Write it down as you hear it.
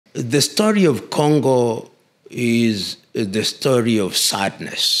The story of Congo is the story of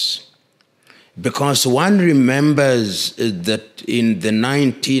sadness, because one remembers that in the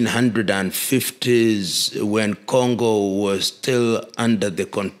 1950s, when Congo was still under the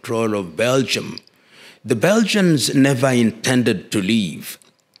control of Belgium, the Belgians never intended to leave.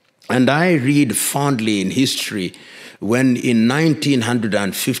 And I read fondly in history when in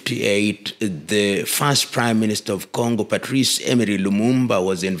 1958, the first Prime Minister of Congo, Patrice Emery Lumumba,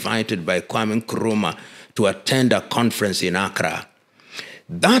 was invited by Kwame Nkrumah to attend a conference in Accra.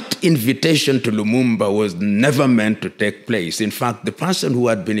 That invitation to Lumumba was never meant to take place. In fact, the person who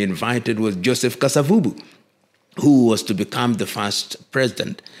had been invited was Joseph Kasavubu, who was to become the first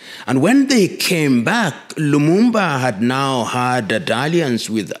president. And when they came back, Lumumba had now had a dalliance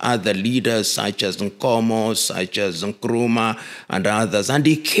with other leaders such as Nkomo, such as Nkrumah, and others. And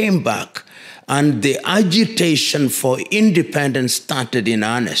he came back, and the agitation for independence started in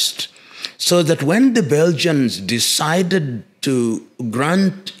earnest. So that when the Belgians decided to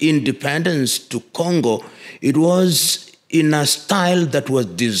grant independence to Congo, it was in a style that was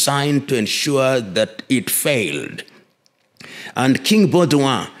designed to ensure that it failed. And King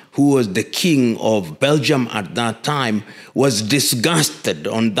Baudouin, who was the king of Belgium at that time, was disgusted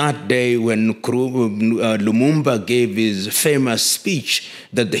on that day when Lumumba gave his famous speech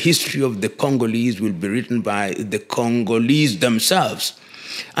that the history of the Congolese will be written by the Congolese themselves.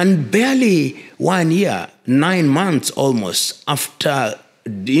 And barely 1 year, 9 months almost, after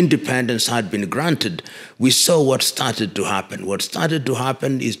the independence had been granted, we saw what started to happen. What started to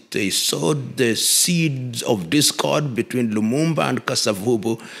happen is they sowed the seeds of discord between Lumumba and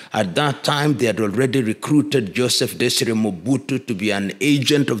Kasavubu. At that time, they had already recruited Joseph Desire Mobutu to be an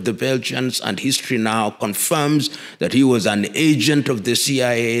agent of the Belgians, and history now confirms that he was an agent of the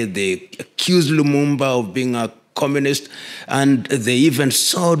CIA. They accused Lumumba of being a communist, and they even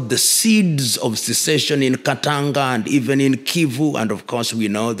sowed the seeds of secession in Katanga and even in Kivu. And of course, we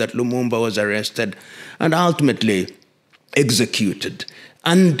know that Lumumba was arrested and ultimately executed.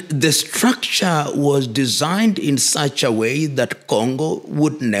 And the structure was designed in such a way that Congo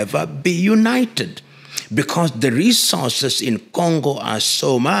would never be united, because the resources in Congo are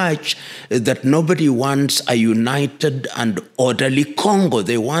so much that nobody wants a united and orderly Congo.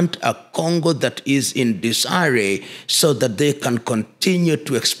 They want a Congo that is in disarray so that they can continue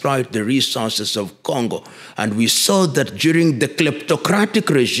to exploit the resources of Congo. And we saw that during the kleptocratic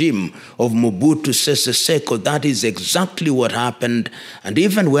regime of Mobutu Sese Seko, that is exactly what happened. And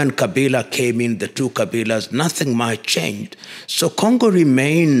even when Kabila came in, the two Kabilas, nothing much changed. So Congo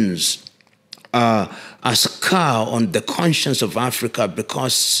remains a scar on the conscience of Africa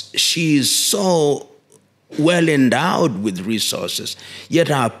because she is so well endowed with resources, yet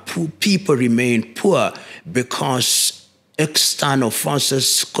our people remain poor because external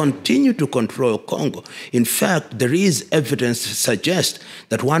forces continue to control Congo. In fact, there is evidence to suggest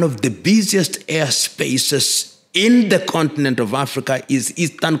that one of the busiest airspaces in the continent of Africa is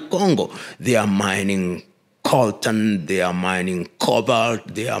Eastern Congo. They are mining coltan, they are mining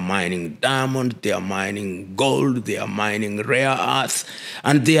cobalt, they are mining diamond, they are mining gold, they are mining rare earth.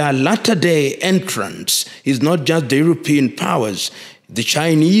 And their latter-day entrance is not just the European powers. The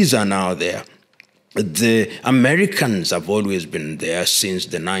Chinese are now there. The Americans have always been there since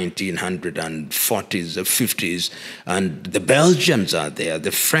the 1940s, 50s, and the Belgians are there,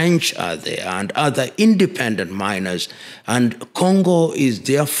 the French are there, and other independent miners. And Congo is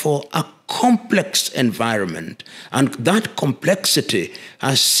therefore a complex environment. And that complexity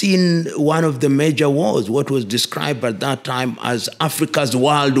has seen one of the major wars, what was described at that time as Africa's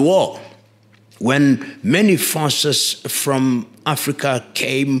World War, when many forces from Africa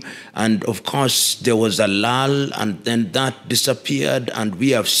came, and of course there was a lull, and then that disappeared, and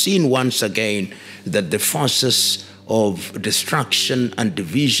we have seen once again that the forces of destruction and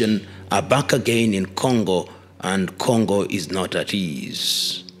division are back again in Congo, and Congo is not at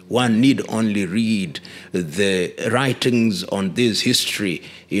ease. One need only read the writings on this history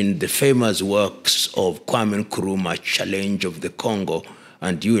in the famous works of Kwame Nkrumah, Challenge of the Congo,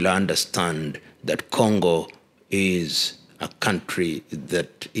 and you will understand that Congo is a country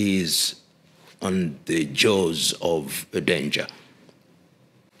that is on the jaws of danger.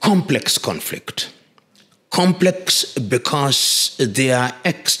 Complex conflict. Complex because there are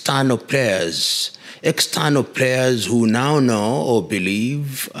external players who now know or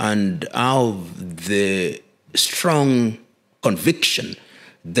believe and have the strong conviction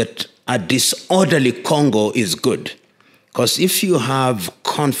that a disorderly Congo is good. Because if you have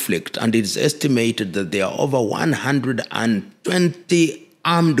conflict, and it's estimated that there are over 120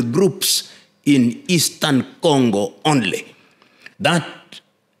 armed groups in Eastern Congo only, that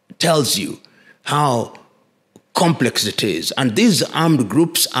tells you how complex it is. And these armed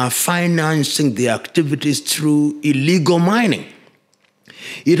groups are financing their activities through illegal mining.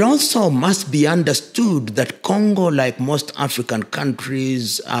 It also must be understood that Congo, like most African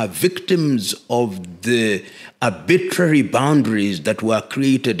countries, are victims of the arbitrary boundaries that were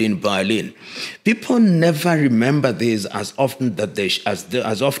created in Berlin. People never remember this as often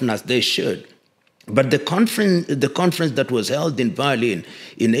as they should. But the conference that was held in Berlin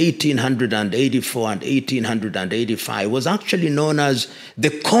in 1884 and 1885 was actually known as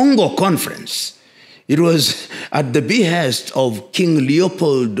the Congo Conference. It was at the behest of King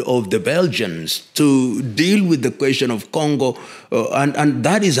Leopold of the Belgians to deal with the question of Congo, and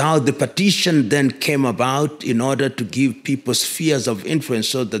that is how the partition then came about, in order to give people spheres of influence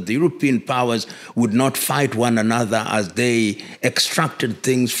so that the European powers would not fight one another as they extracted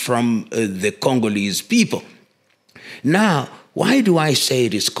things from the Congolese people. Now, why do I say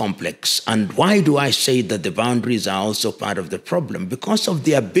it is complex? And why do I say that the boundaries are also part of the problem? Because of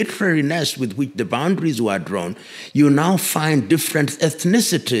the arbitrariness with which the boundaries were drawn, you now find different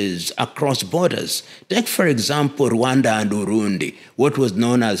ethnicities across borders. Take, for example, Rwanda and Urundi, what was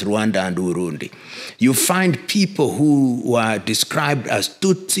known as Rwanda and Urundi. You find people who were described as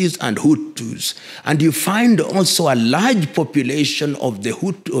Tutsis and Hutus. And you find also a large population of the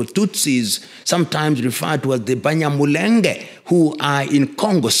Tutsis, sometimes referred to as the Banyamulenge, who are in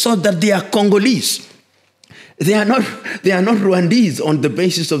Congo, so that they are Congolese. They are not Rwandese on the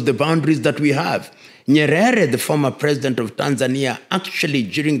basis of the boundaries that we have. Nyerere, the former president of Tanzania, actually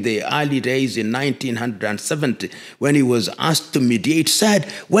during the early days in 1970, when he was asked to mediate, said,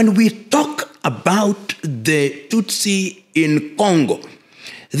 when we talk about the Tutsi in Congo,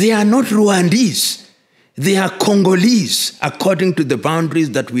 they are not Rwandese. They are Congolese, according to the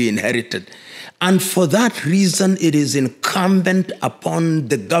boundaries that we inherited. And for that reason, it is incumbent upon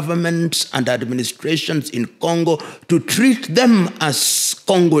the governments and administrations in Congo to treat them as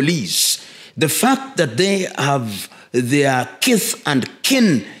Congolese. The fact that they have their kith and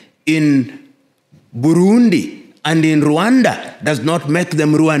kin in Burundi and in Rwanda does not make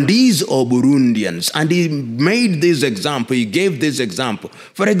them Rwandese or Burundians. And he made this example, he gave this example.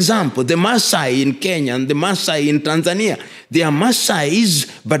 For example, the Maasai in Kenya and the Maasai in Tanzania, they are Maasais,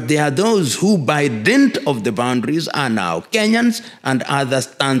 but they are those who, by dint of the boundaries, are now Kenyans and others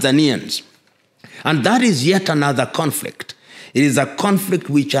Tanzanians. And that is yet another conflict. It is a conflict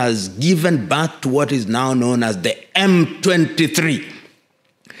which has given birth to what is now known as the M23.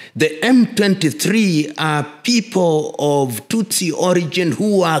 The M23 are people of Tutsi origin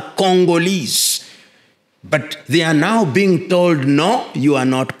who are Congolese. But they are now being told, no, you are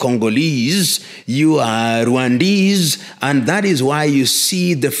not Congolese, you are Rwandese, and that is why you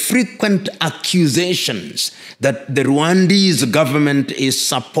see the frequent accusations that the Rwandese government is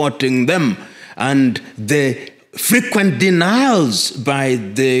supporting them, and the frequent denials by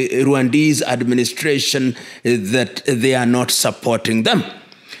the Rwandese administration that they are not supporting them.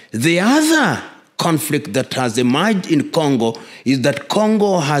 The other conflict that has emerged in Congo is that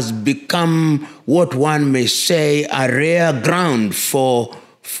Congo has become what one may say a rare ground for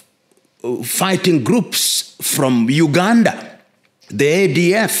fighting groups from Uganda. The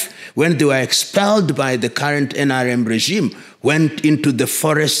ADF, when they were expelled by the current NRM regime, went into the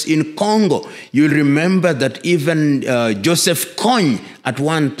forests in Congo. You'll remember that even Joseph Kony at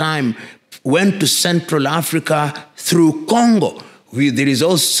one time went to Central Africa through Congo. There is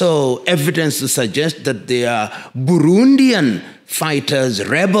also evidence to suggest that there are Burundian fighters,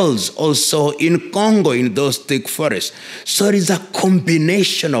 rebels also in Congo, in those thick forests. So it is a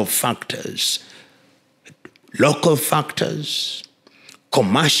combination of factors. Local factors,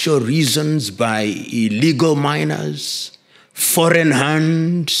 commercial reasons by illegal miners, foreign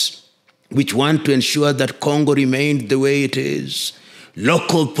hands which want to ensure that Congo remains the way it is,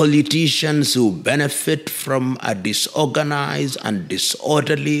 local politicians who benefit from a disorganized and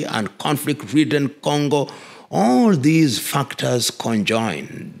disorderly and conflict-ridden Congo. All these factors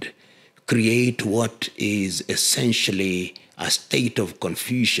conjoined create what is essentially a state of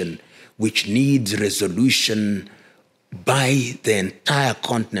confusion which needs resolution by the entire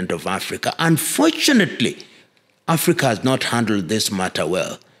continent of Africa. Unfortunately, Africa has not handled this matter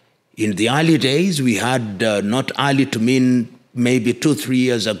well. In the early days, we had, not early to mean maybe 2-3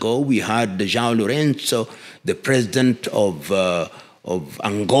 years ago, we had João Lourenço, the president of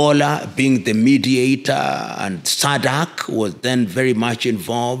Angola, being the mediator, and SADC was then very much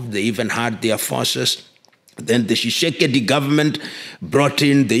involved. They even had their forces. Then the Tshisekedi government brought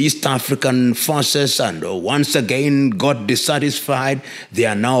in the East African forces and once again got dissatisfied. They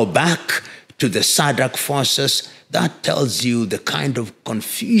are now back to the SADC forces. That tells you the kind of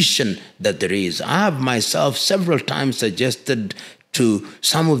confusion that there is. I have myself several times suggested to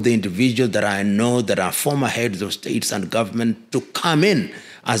some of the individuals that I know that are former heads of states and government to come in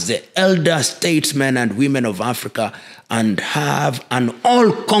as the elder statesmen and women of Africa and have an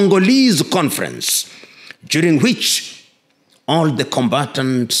all-Congolese conference during which all the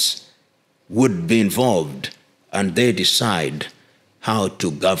combatants would be involved and they decide how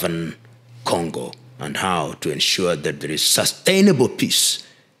to govern Congo and how to ensure that there is sustainable peace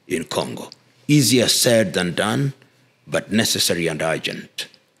in Congo. Easier said than done, but necessary and urgent.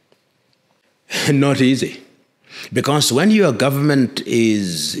 Not easy. Because when your government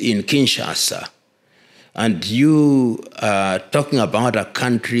is in Kinshasa and you are talking about a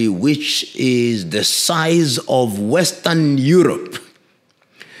country which is the size of Western Europe,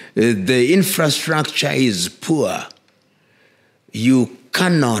 the infrastructure is poor, you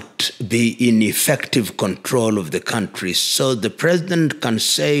cannot be in effective control of the country. So the president can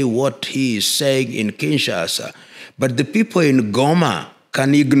say what he is saying in Kinshasa, but the people in Goma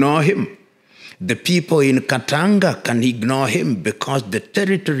can ignore him. The people in Katanga can ignore him because the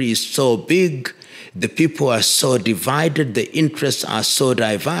territory is so big, the people are so divided, the interests are so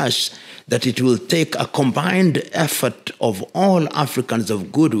diverse that it will take a combined effort of all Africans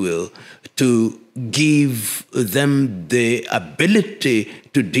of goodwill to give them the ability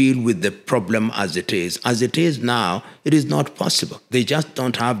to deal with the problem as it is. As it is now, it is not possible. They just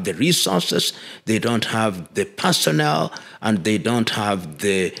don't have the resources, they don't have the personnel, and they don't have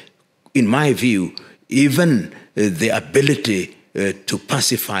the, in my view, even the ability to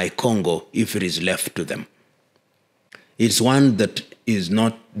pacify Congo if it is left to them. It's one that is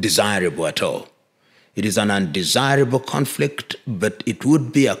not desirable at all. It is an undesirable conflict, but it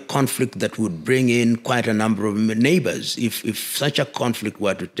would be a conflict that would bring in quite a number of neighbors if such a conflict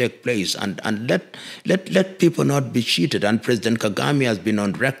were to take place. And let people not be cheated. And President Kagame has been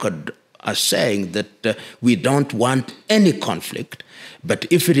on record as saying that we don't want any conflict, but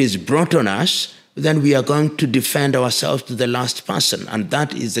if it is brought on us, then we are going to defend ourselves to the last person. And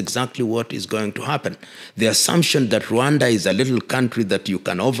that is exactly what is going to happen. The assumption that Rwanda is a little country that you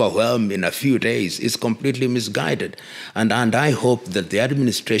can overwhelm in a few days is completely misguided. And I hope that the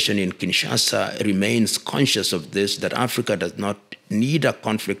administration in Kinshasa remains conscious of this, that Africa does not need a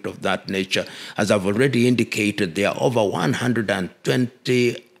conflict of that nature. As I've already indicated, there are over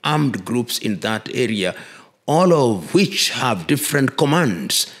 120 armed groups in that area, all of which have different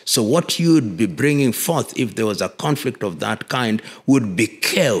commands. So what you'd be bringing forth if there was a conflict of that kind would be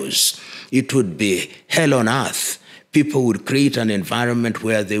chaos. It would be hell on earth. People would create an environment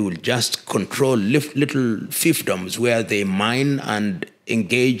where they will just control little fiefdoms, where they mine and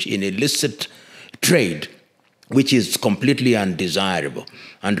engage in illicit trade, which is completely undesirable.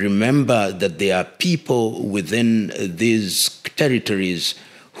 And remember that there are people within these territories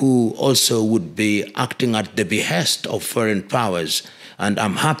who also would be acting at the behest of foreign powers. And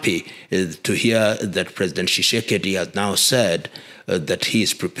I'm happy to hear that President Tshisekedi has now said that he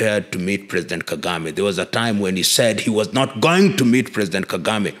is prepared to meet President Kagame. There was a time when he said he was not going to meet President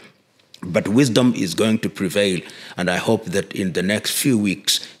Kagame, but wisdom is going to prevail. And I hope that in the next few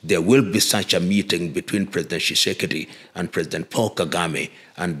weeks, there will be such a meeting between President Tshisekedi and President Paul Kagame,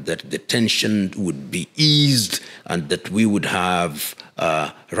 and that the tension would be eased, and that we would have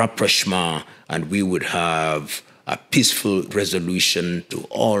rapprochement, and we would have a peaceful resolution to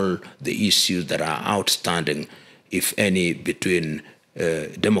all the issues that are outstanding, if any, between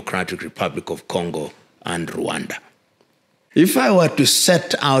Democratic Republic of Congo and Rwanda. If I were to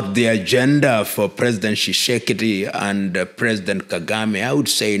set out the agenda for President Tshisekedi and President Kagame, I would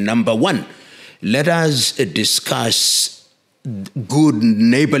say, number one, let us discuss good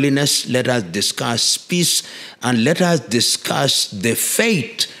neighborliness, let us discuss peace, and let us discuss the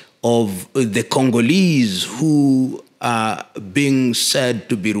fate of the Congolese who are being said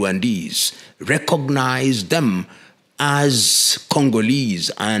to be Rwandese. Recognize them as Congolese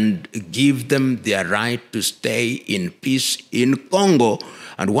and give them their right to stay in peace in Congo.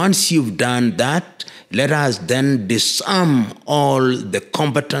 And once you've done that, let us then disarm all the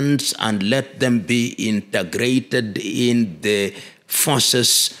combatants and let them be integrated in the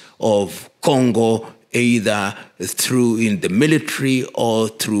forces of Congo, either through in the military or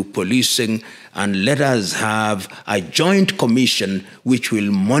through policing. And let us have a joint commission which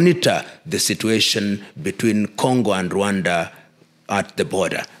will monitor the situation between Congo and Rwanda at the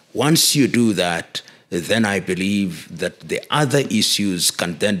border. Once you do that, then I believe that the other issues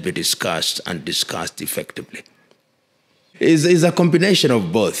can then be discussed and discussed effectively. It's a combination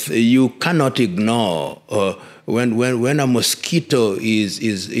of both. You cannot ignore when a mosquito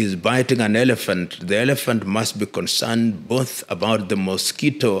is biting an elephant, the elephant must be concerned both about the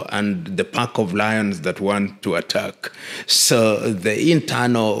mosquito and the pack of lions that want to attack. So the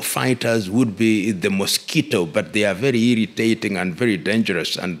internal fighters would be the mosquito, but they are very irritating and very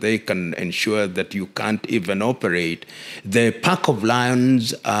dangerous, and they can ensure that you can't even operate. The pack of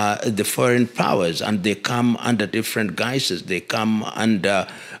lions are the foreign powers, and they come under different guises. They come under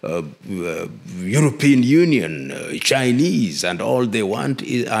European Union, Chinese, and all they want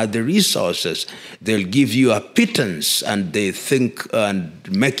are the resources. They'll give you a pittance, and they think and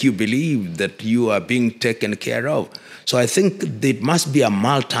make you believe that you are being taken care of. So I think it must be a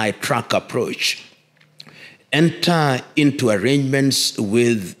multi-track approach. Enter into arrangements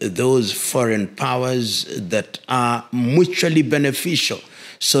with those foreign powers that are mutually beneficial,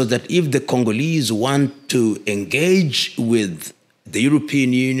 so that if the Congolese want to engage with the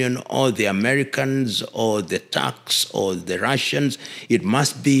European Union or the Americans or the Turks or the Russians, it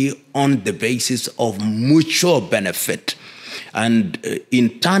must be on the basis of mutual benefit. And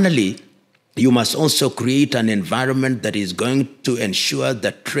internally, you must also create an environment that is going to ensure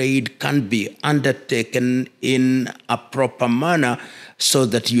that trade can be undertaken in a proper manner, so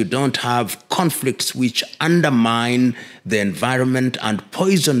that you don't have conflicts which undermine the environment and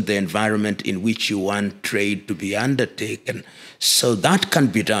poison the environment in which you want trade to be undertaken. So that can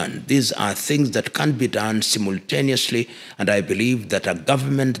be done. These are things that can be done simultaneously, and I believe that a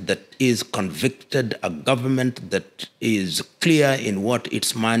government that is convicted, a government that is clear in what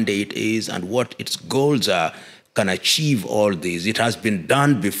its mandate is and what its goals are, can achieve all these. It has been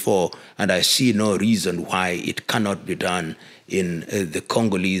done before, and I see no reason why it cannot be done in the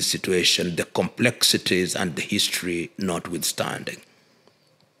Congolese situation, the complexities and the history notwithstanding.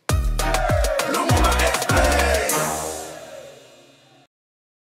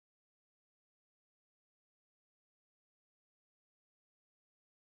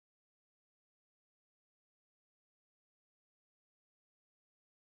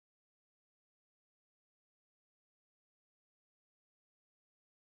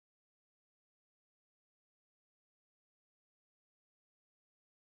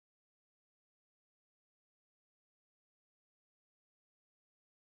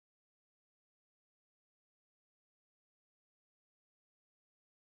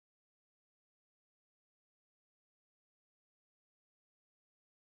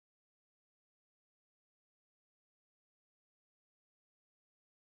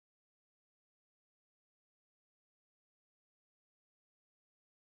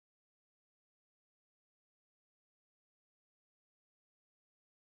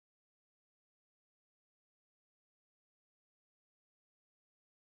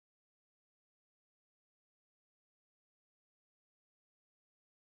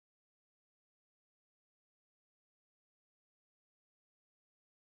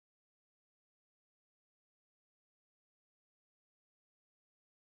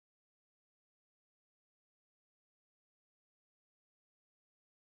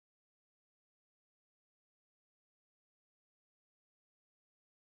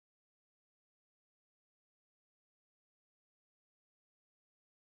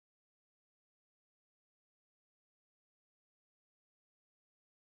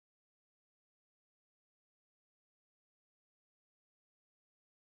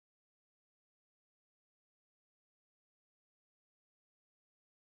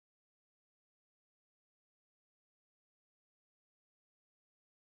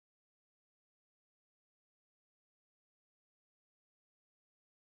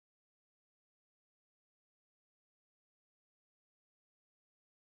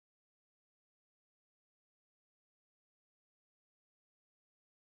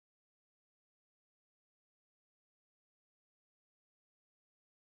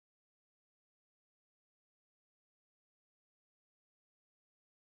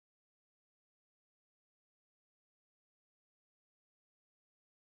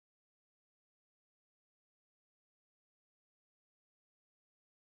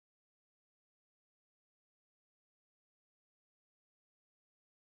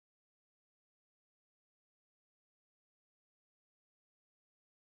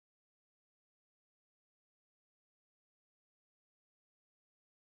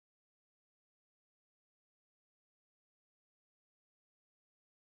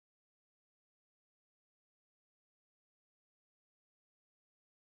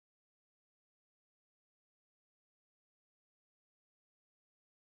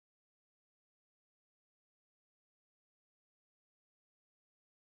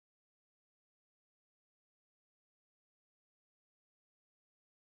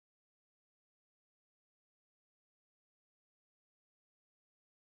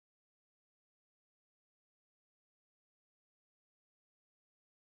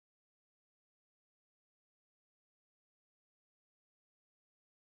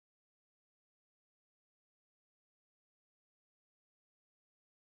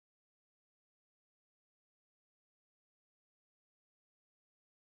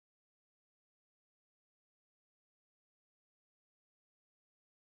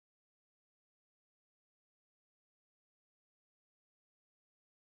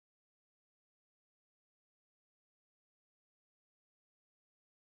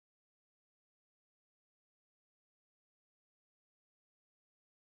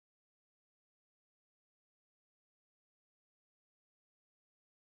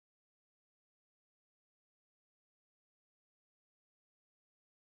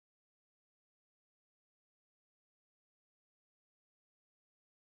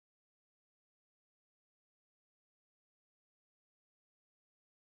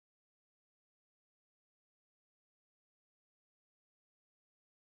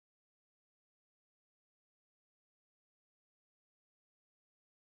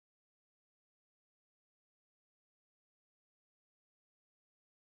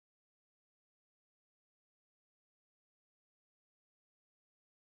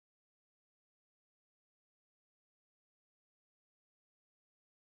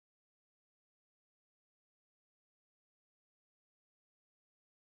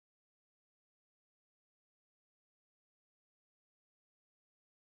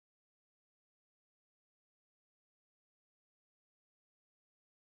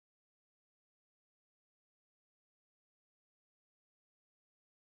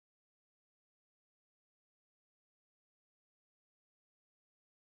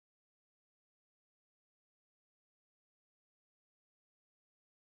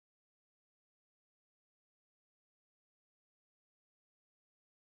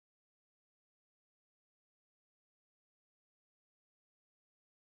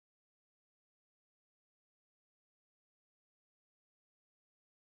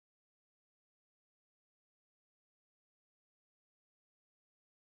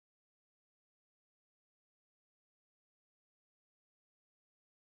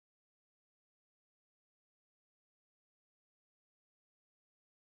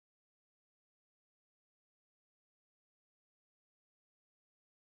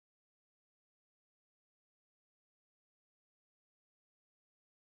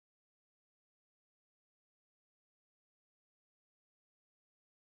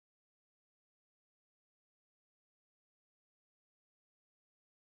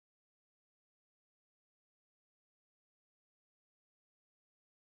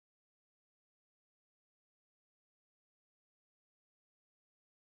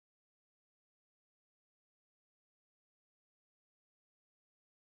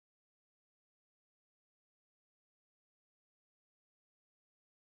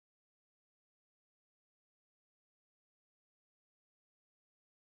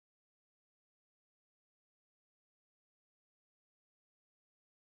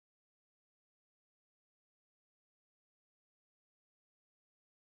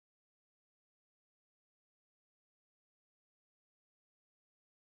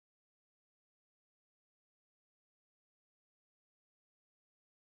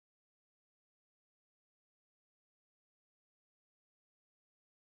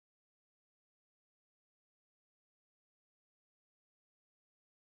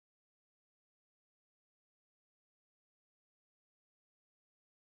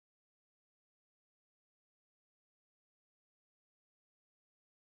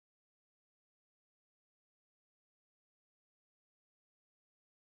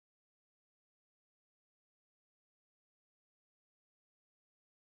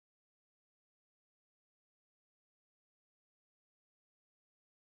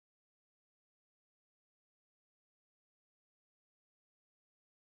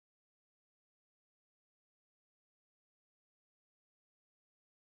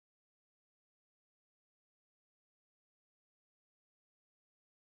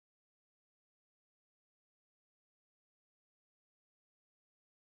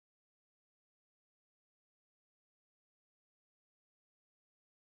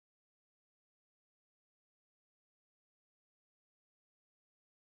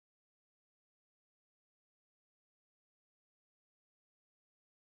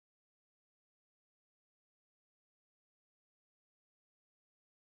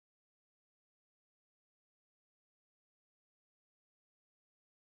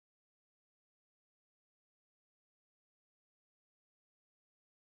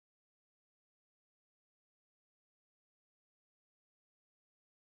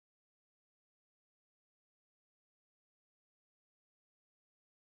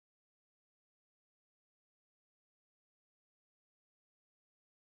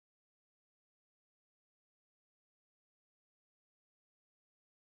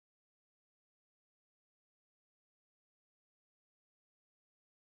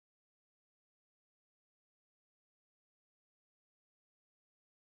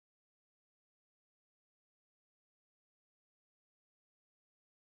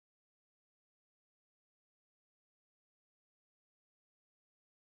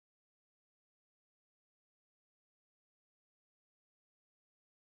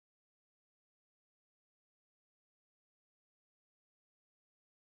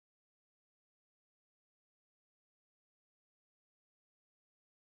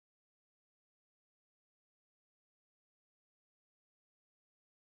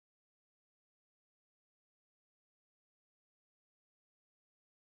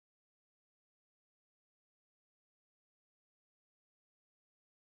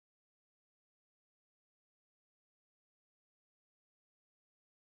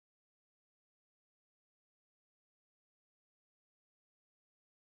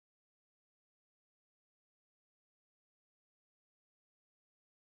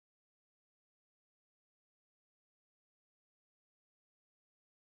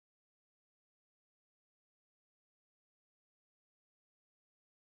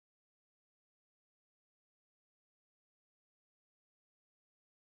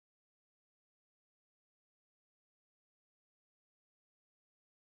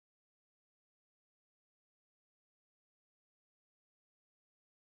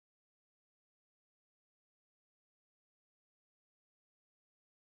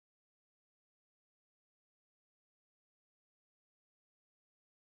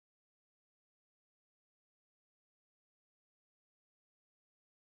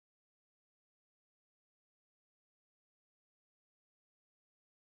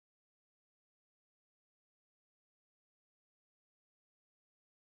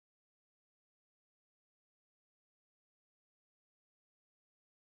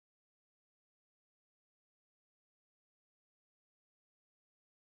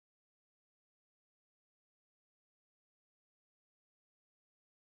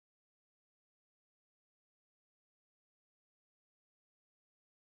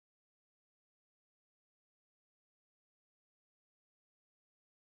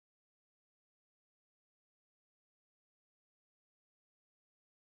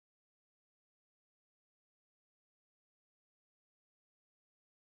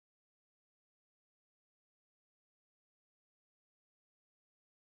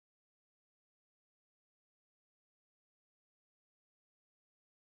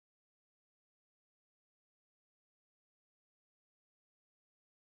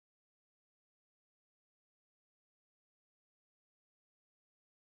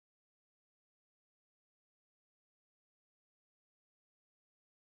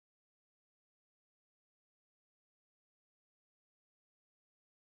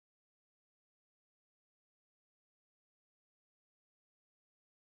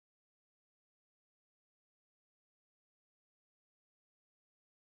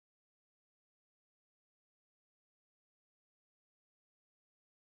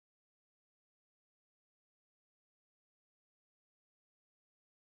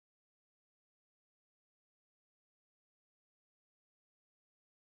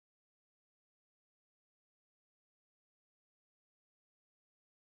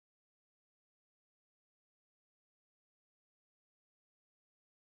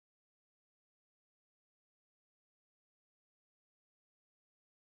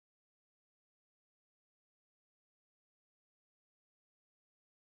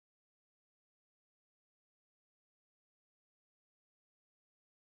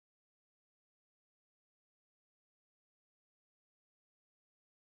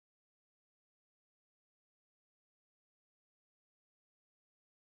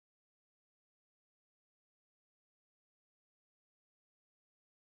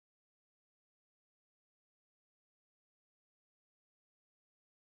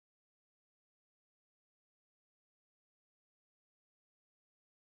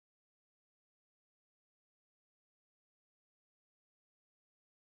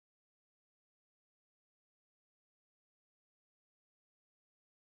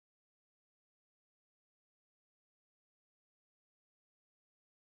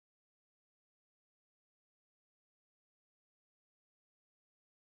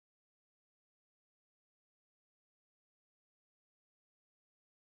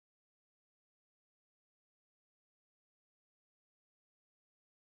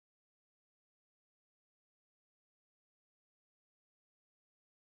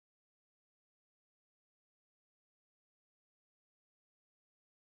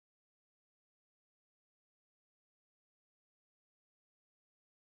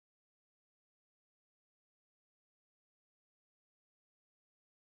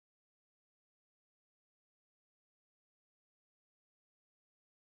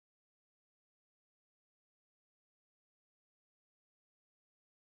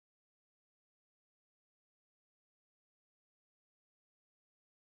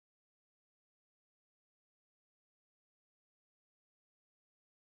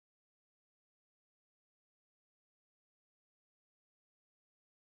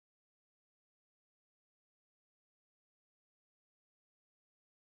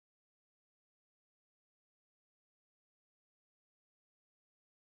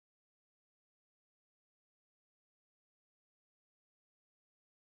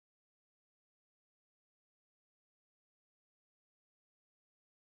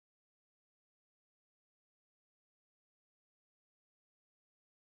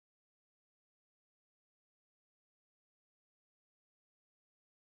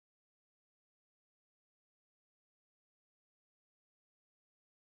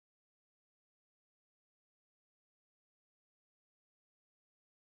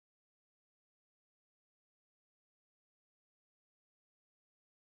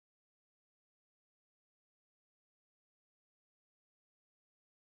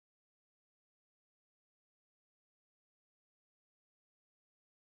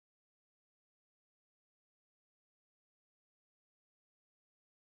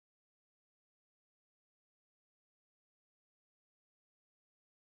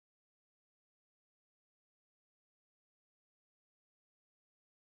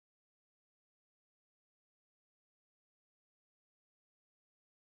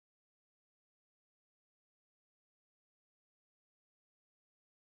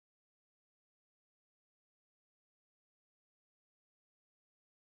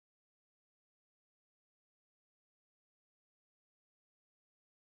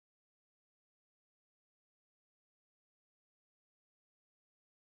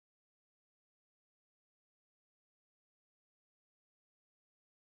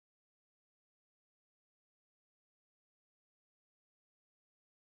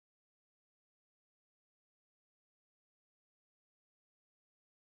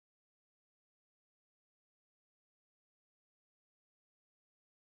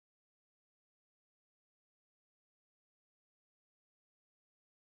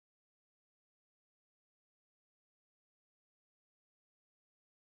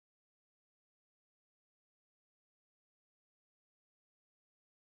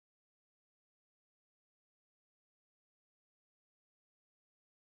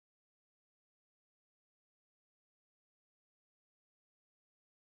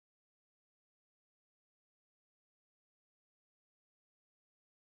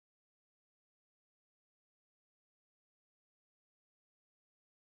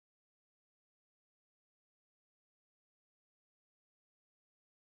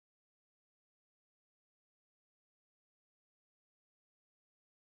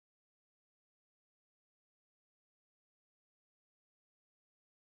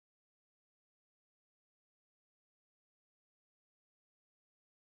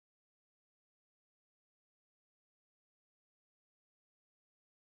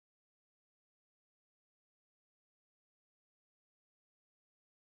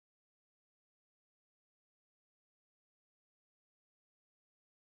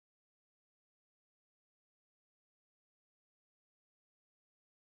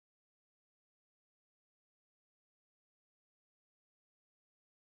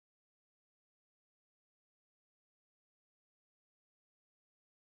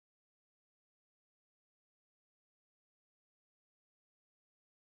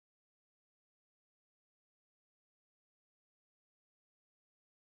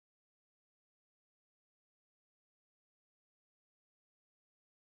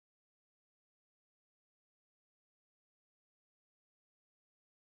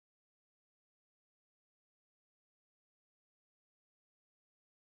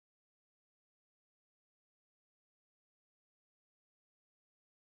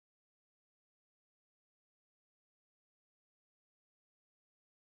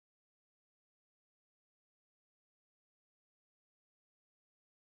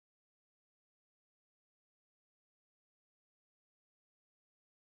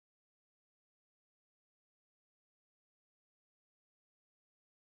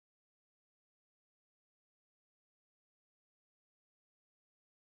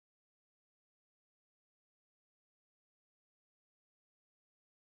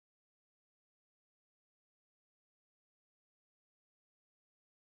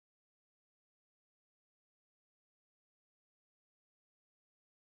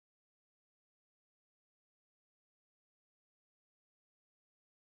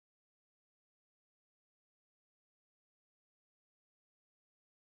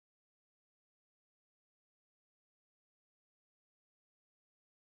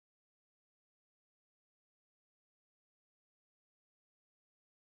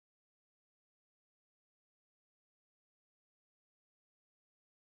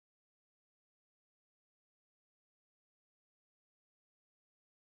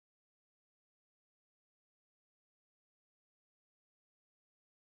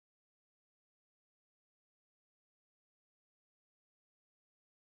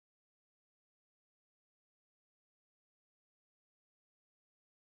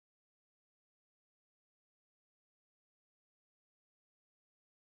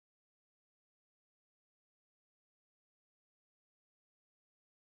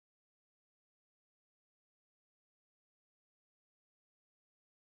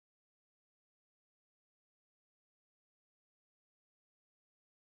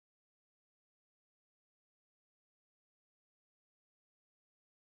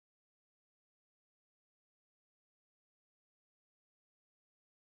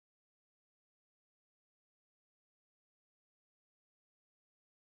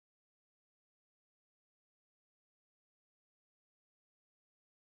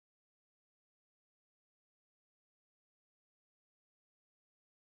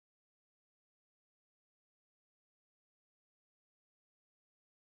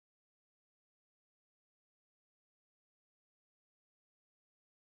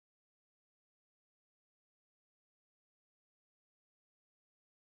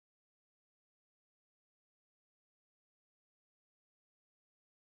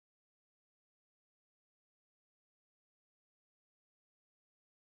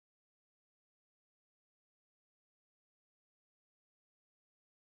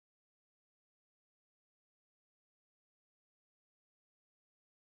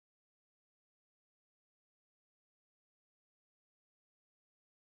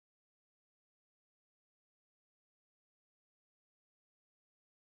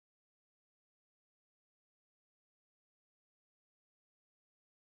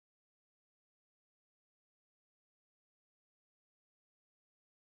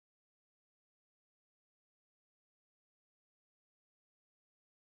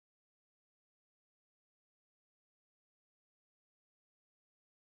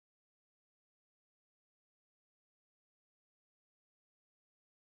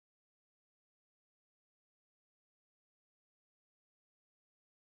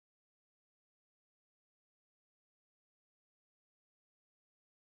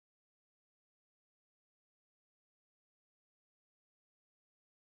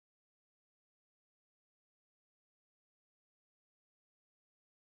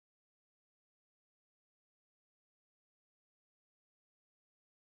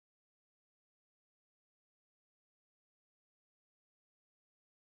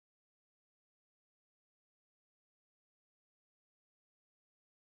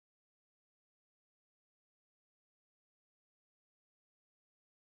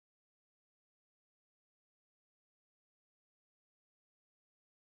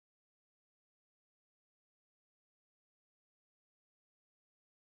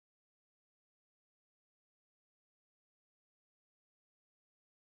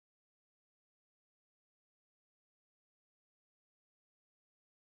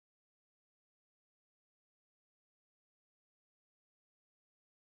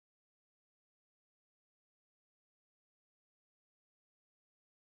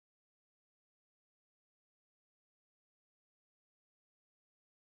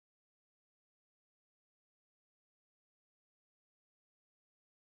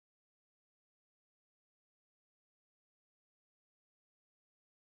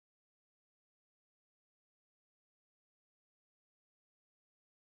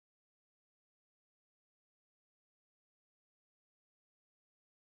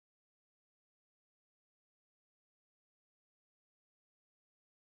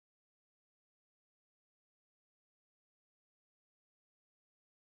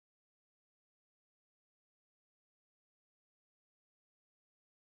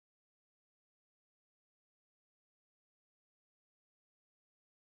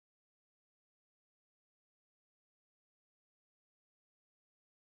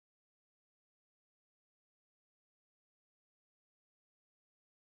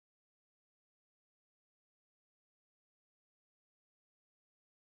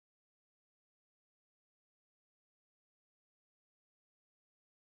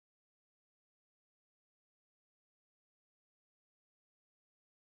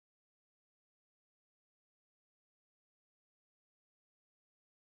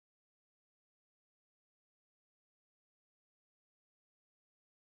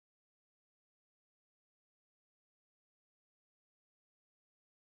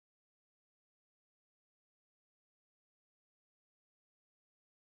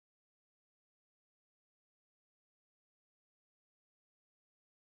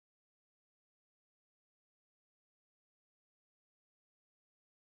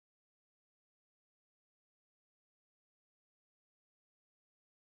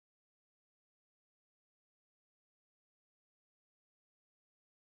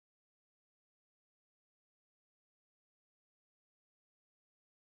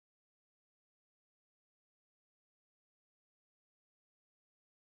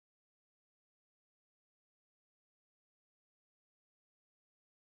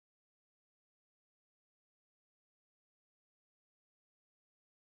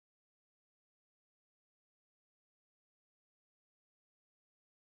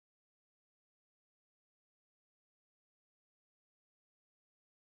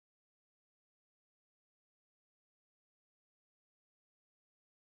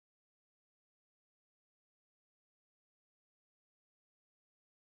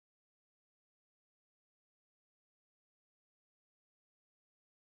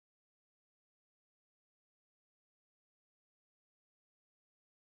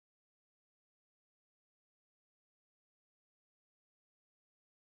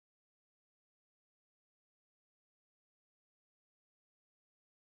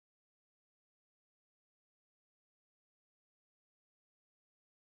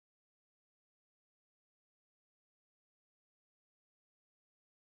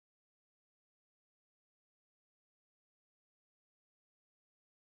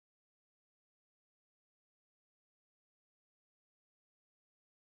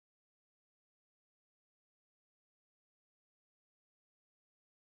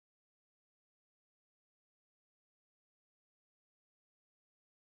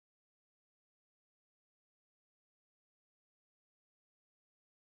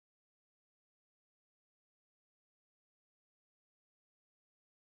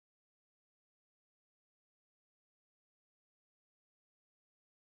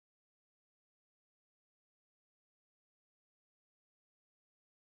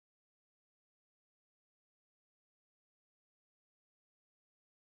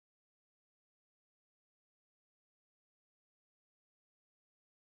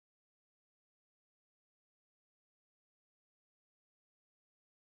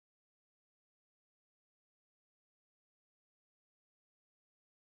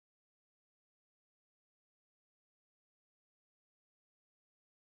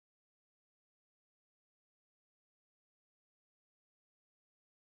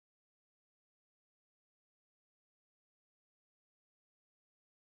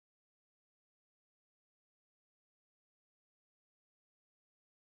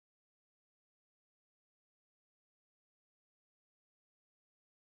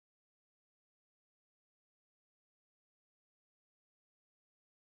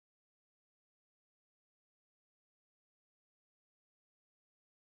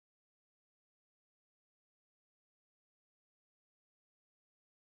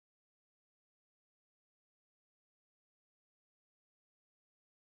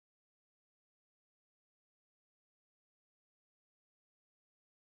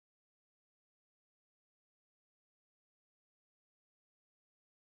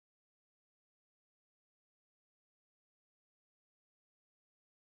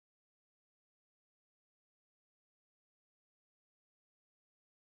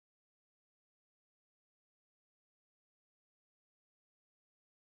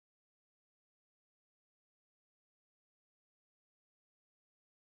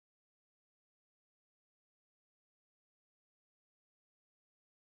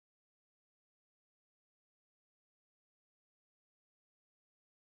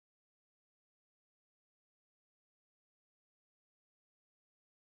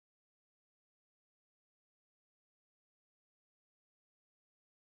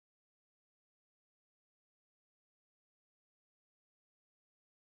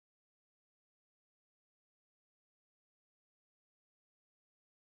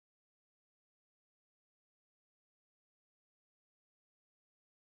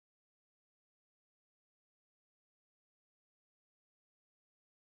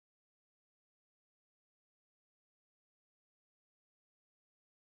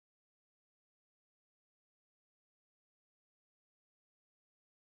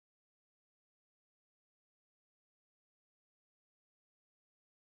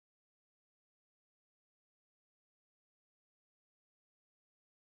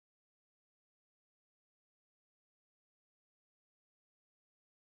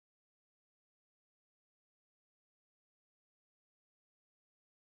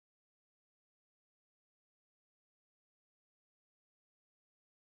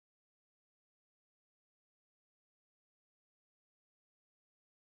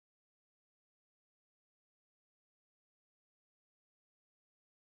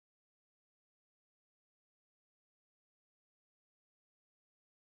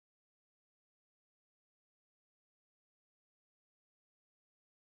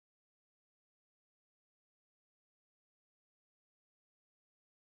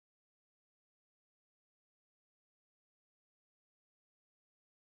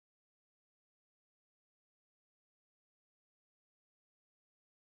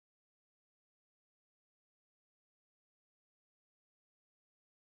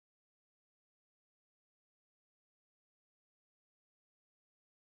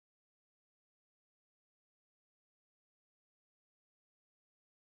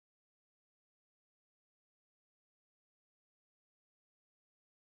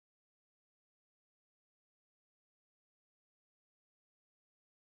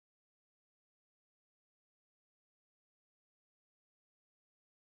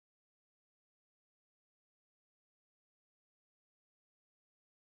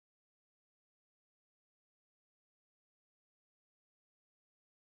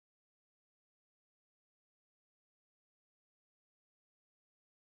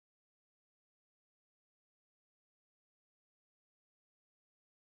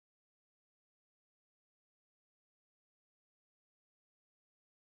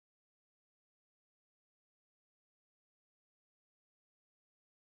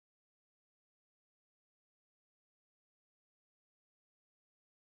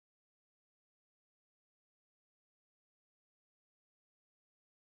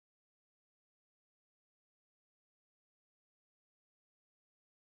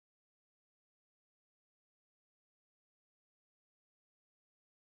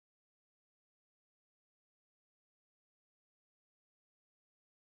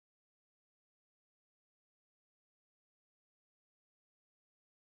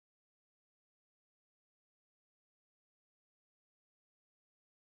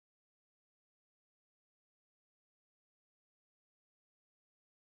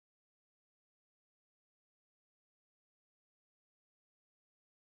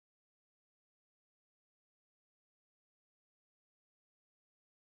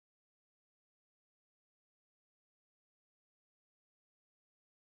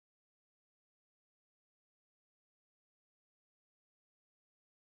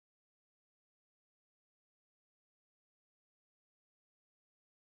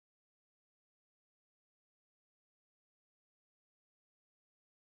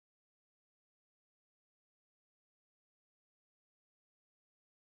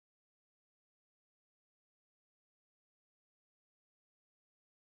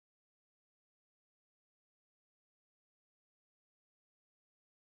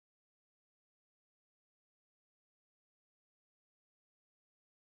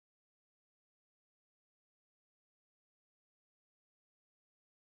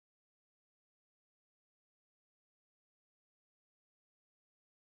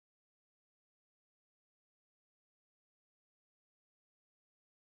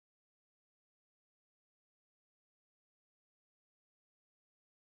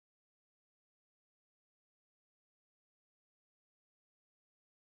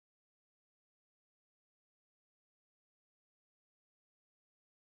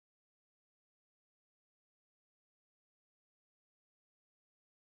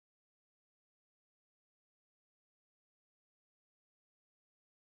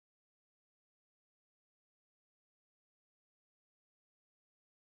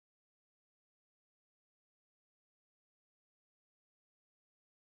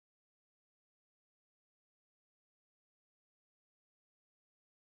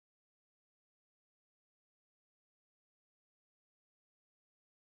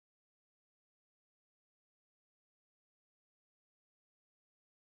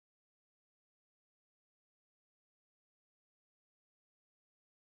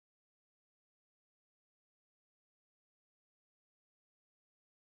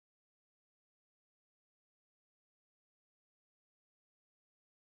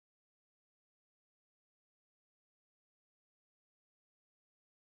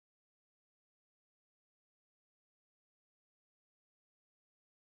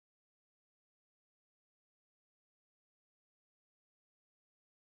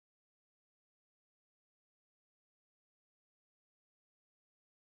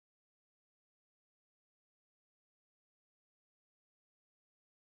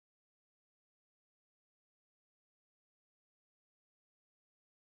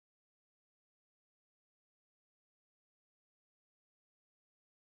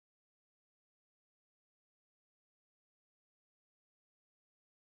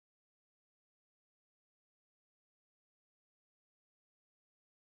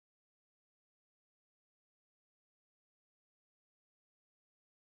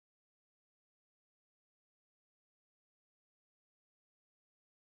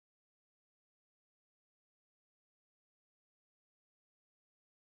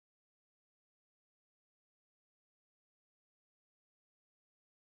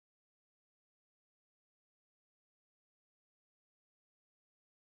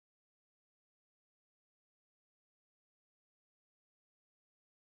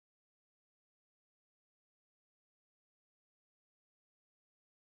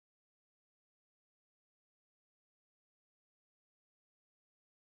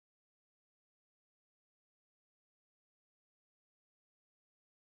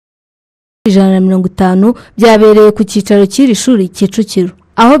 150 byabereye ku cyicaro cy'iri shuri Kicukiro,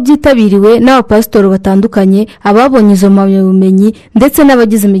 aho byitabiriwe n'abapasitoro batandukanye, ababonye izo mpamyabumenyi ndetse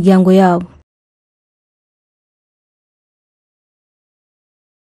n'abagize imiryango yabo.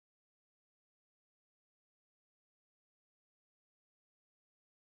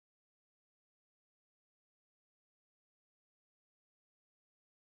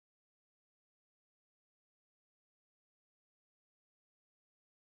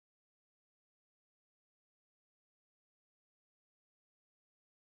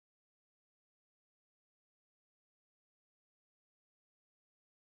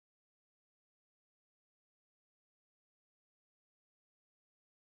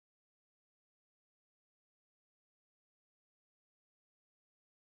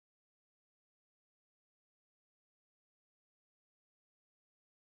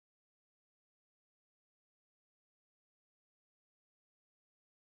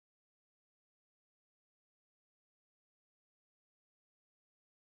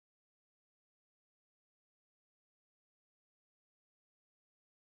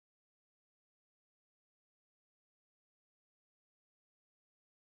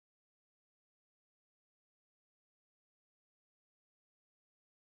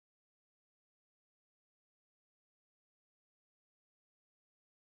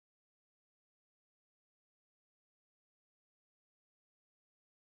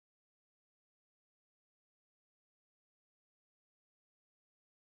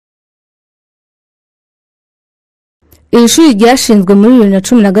 Iri shuri ryashinzwe muri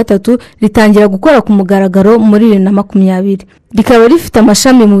 2013 ritangira gukora ku mugaragaro muri 2020. Rikaba rifite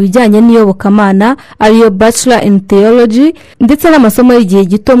amashami mu bijyanye n'iyobokamana ariyo Bachelor in Theology ndetse n'amasomo y'igihe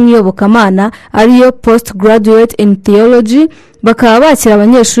gito mu iyobokamana ariyo Postgraduate in Theology. Bakaba bakira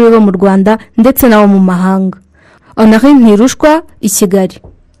abanyeshuri bo mu Rwanda ndetse n'abo mu mahanga. Honorine Ntirushwa, i Kigali.